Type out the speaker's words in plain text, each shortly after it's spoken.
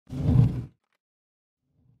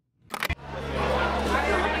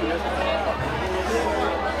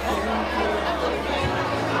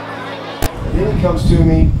comes to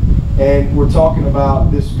me, and we're talking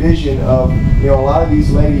about this vision of, you know, a lot of these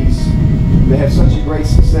ladies, they have such a great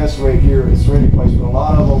success rate here at Serenity Place, but a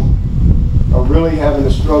lot of them are really having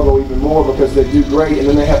to struggle even more because they do great, and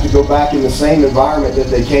then they have to go back in the same environment that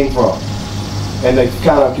they came from, and they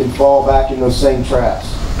kind of can fall back in those same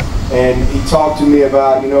traps. And he talked to me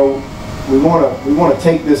about, you know, we want to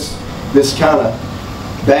take this kind of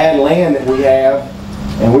bad land that we have,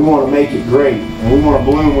 and we want to make it great, and we want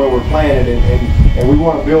to bloom where we're planted, and we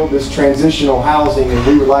want to build this transitional housing, and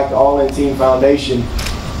we would like the All-In Team Foundation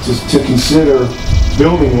to consider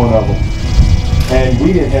building one of them. And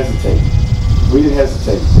we didn't hesitate. We didn't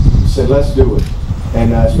hesitate. We said, let's do it.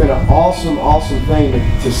 And it's been an awesome, awesome thing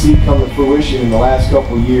to see come to fruition in the last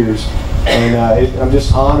couple of years. And I'm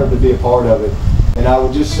just honored to be a part of it. And I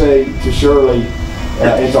would just say to Shirley,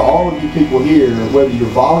 and to all of you people here, whether you're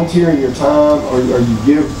volunteering your time or you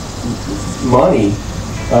give money,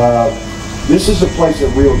 this is a place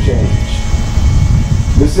of real change.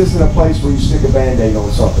 This isn't a place where you stick a Band-Aid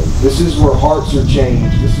on something. This is where hearts are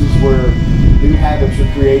changed. This is where new habits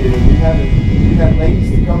are created. And we have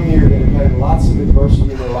ladies that come here that have had lots of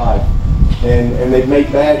adversity in their life, and they've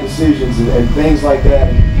made bad decisions and things like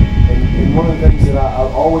that. And one of the things that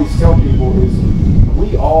I always tell people is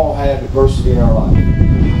we all have adversity in our life.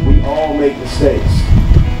 We all make mistakes.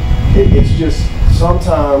 It's just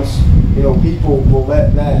sometimes, you know, people will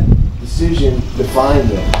let that decision define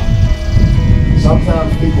them.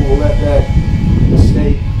 Sometimes people will let that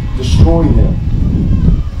mistake destroy them.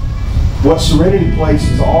 What Serenity Place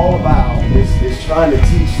is all about is trying to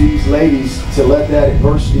teach these ladies to let that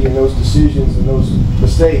adversity and those decisions and those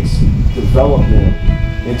mistakes develop them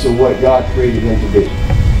into what God created them to be.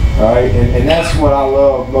 All right, and that's what I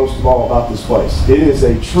love most of all about this place. It is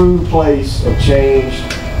a true place of change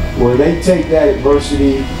where they take that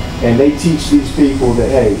adversity and they teach these people that,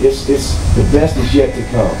 hey, it's the best is yet to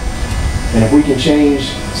come. And if we can change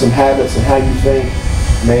some habits and how you think,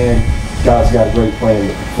 man, God's got a great plan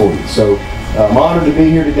for you. So I'm honored to be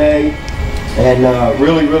here today, and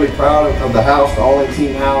really, really proud of the house, the All-In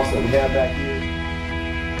Team house that we have back here.